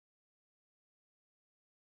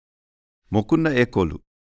Mokuna e kolu.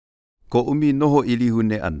 Ko ʻumi noho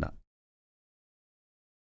ilihune ana.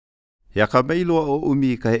 Hea ka meiloa o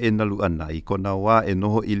ʻumi ka he e nalu ana I kona wā e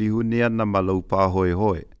noho ilihune ana ma lau pā hoe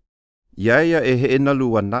hoe. Iaia e he e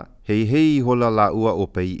nalu ana hei hei hola la ua o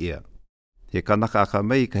pei ea. He kanaka ka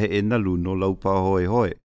mei ka he e nalu no lau pā hoe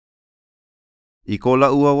hoe. I ko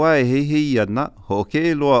la ua wā e hei hei ana ho ke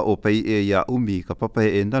e loa o pei ea ia ʻumi ka papa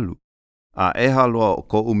he e nalu. A eha loa o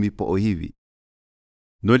ko ʻumi po o hivi.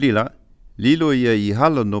 No lila, lilo ia I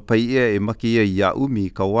hala no pei ea e maki ia ia ʻumi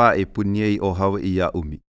ka wā e puniei o hawa I ia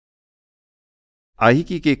ʻumi. A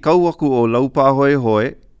hiki ke kau aku o lau pā hoe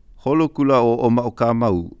hoe, holo kula o oma o ka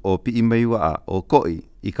mau o pi meiwa a o koi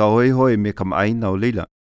I ka hoe hoe me ka maaina o leila.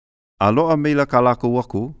 A loa meila ka lako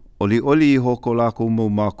waku, oli oli I hoko lako mau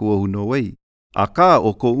mākua huno wei. A ka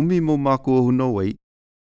o ko umi mau mākua huno wei,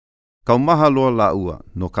 kau maha loa la ua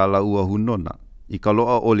no ka la ua hunona I ka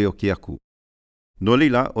loa ole o ki aku. No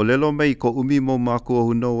lila, o lelo mei ko umi mau mākua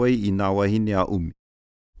huno wei I nā wahine a umi.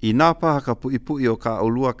 I nā paha ka pui o ka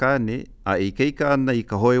olua kāne, a I keika ana I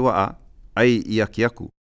ka hoe waa, ai I aki aku.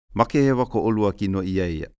 Make hewa ko olua kino ia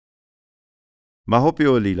ia. Mahope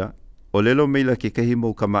o lila, o lelo meila ke kehi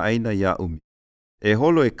mau ka maaina ia umi. E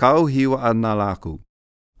holo e kau hiwa ana lākou.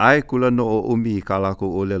 Ai kula no o umi I ka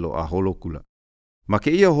lākou o lelo a holo kula. Ma ke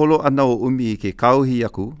ia holo ana o umi I ke kau hi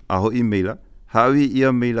aku, a hoi meila, hawi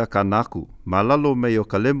ia meila ka naku, ma lalo mei o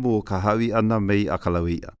ka lemu o ka hawi ana mei a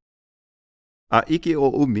kalawia. A ike o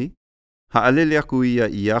umi, haalele aku ia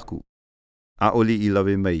I aku, a oli I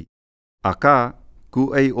lawe mei. A ka,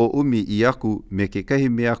 ku ei o umi I aku me ke kahi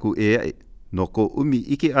me aku e ae, no ko umi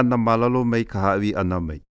ike ana malalo mei ka hawi ana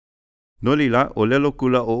mei. No lila, o lelo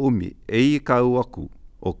kula o umi, e I kau aku,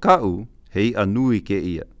 o kau, hei anui ke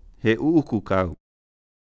ia, he uuku kau.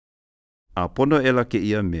 A pono ela ke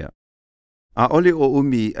ia mea. A oli o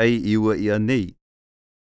umi ai iwa ia nei.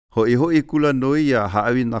 Hoi kula noia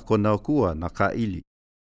haawi na kona kua na ka ili.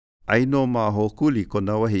 Aino ma ho kuli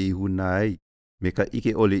kona wahi I huna ai, me ka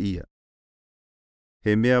ike ole ia.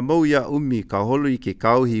 He mea mau ia umi ka holo I ke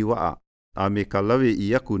kauhi waa, a me ka lawe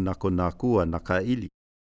I aku na kona kua na ka ili.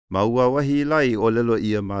 Ma ua wahi lai o lelo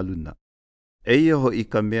ia maluna. Eia ho I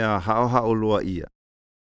ka mea hao loa ia.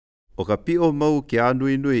 O ka pio mau ke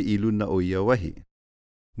anui nui I luna o ia wahi.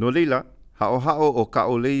 No lila, hao o ka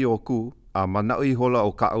olei o ku, a manaui hola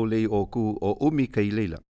o ka olei o ku o umi kei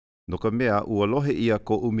leila. No ka mea ua lohe ia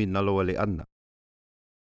ko umi nalawale ana.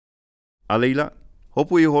 A leila,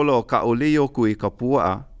 hopu I hola o ka olei o ku I ka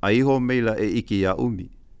puaa, a iho meila e iki ia umi.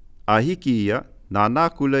 A hiki ia, nā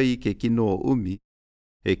kula I ke kino o umi,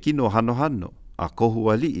 he kino hano, a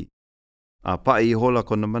kohu alii. A pa I hola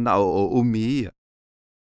kona mana o umi ia.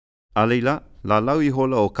 A leila, la lau I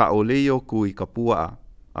hola o ka olei o ku I ka puaa,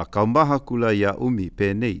 a kaumaha kula ia umi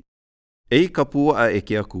pēnei. Ei ka puaa e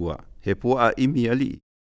ke akua, he puaa imi alii.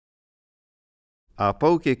 A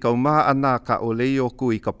pau ke kaumaha ana ka olei o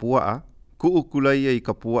ku I ka puaa, ku kula ia I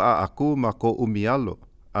ka puaa a ku ma ko umi alo.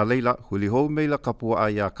 A leila, huli hou meila ka puaa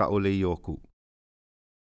ia ka olei o ku.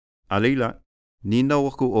 A leila, nina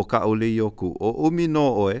waku o ka olei o ku o umi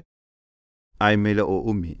no oe, ai meila o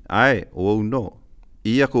umi, ai o au no.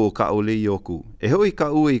 I aku o ka olei o ku, e hoi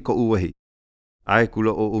ka ue I ko uahi. Ai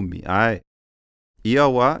kula o umi, ai. Ia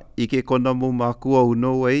wā, ike kona mo mākua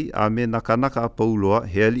unowei a me na kanaka pauloa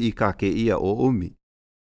heali I ka ke ia o umi.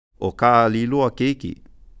 O ka liloa keiki.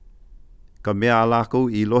 Ka mea alako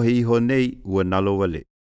I lohe iho nei ua nalo wale.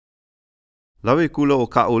 Lawe kula o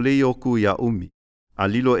ka olei o ku ia umi. A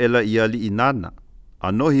lilo ela ia li inana.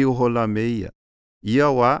 A nohi uhola me ia. Ia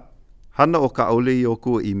wā, hana o ka olei o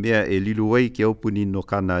ku I mea e liluwei ke opuni no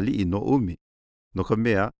kana li no umi. No ka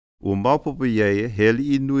mea, ua maupopo iae he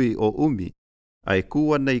li nui o umi. Ai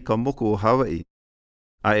kua nei ka moku o Hawaii.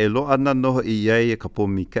 A e lo ana noho I iae ka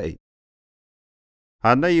pomi kai.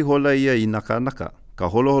 Hana I hola ia I naka, ka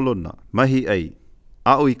holoholona, mahi ai.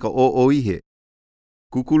 Ao I ka o ihe.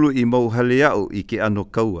 Kukulu I mau hale au I ke ano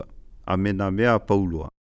kaua, a me na mea paulua.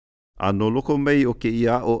 A no loko mei o ke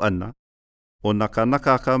ia o ana, o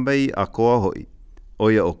naka ka mei a koa hoi, o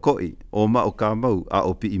ia o koi, o ma o ka mau a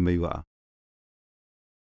o pi I meiwa.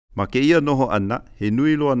 Ma ke ia noho ana, he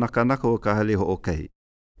nui loa naka o ka hale ho o kahi.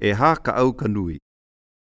 E hā ka au ka nui.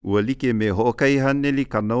 Ua like me ho o kahi haneli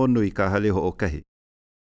ka naonu I ka hale ho o kahi.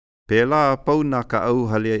 Pēlā pau nā ka au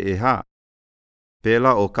hale e hā.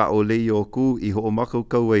 Pēlā o ka olei o ku I ho o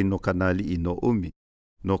makaukau ai no kanali I no umi.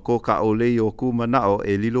 No ko ka olei o ku manao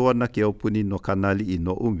e lilo ana ke opuni no kanali I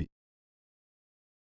no umi.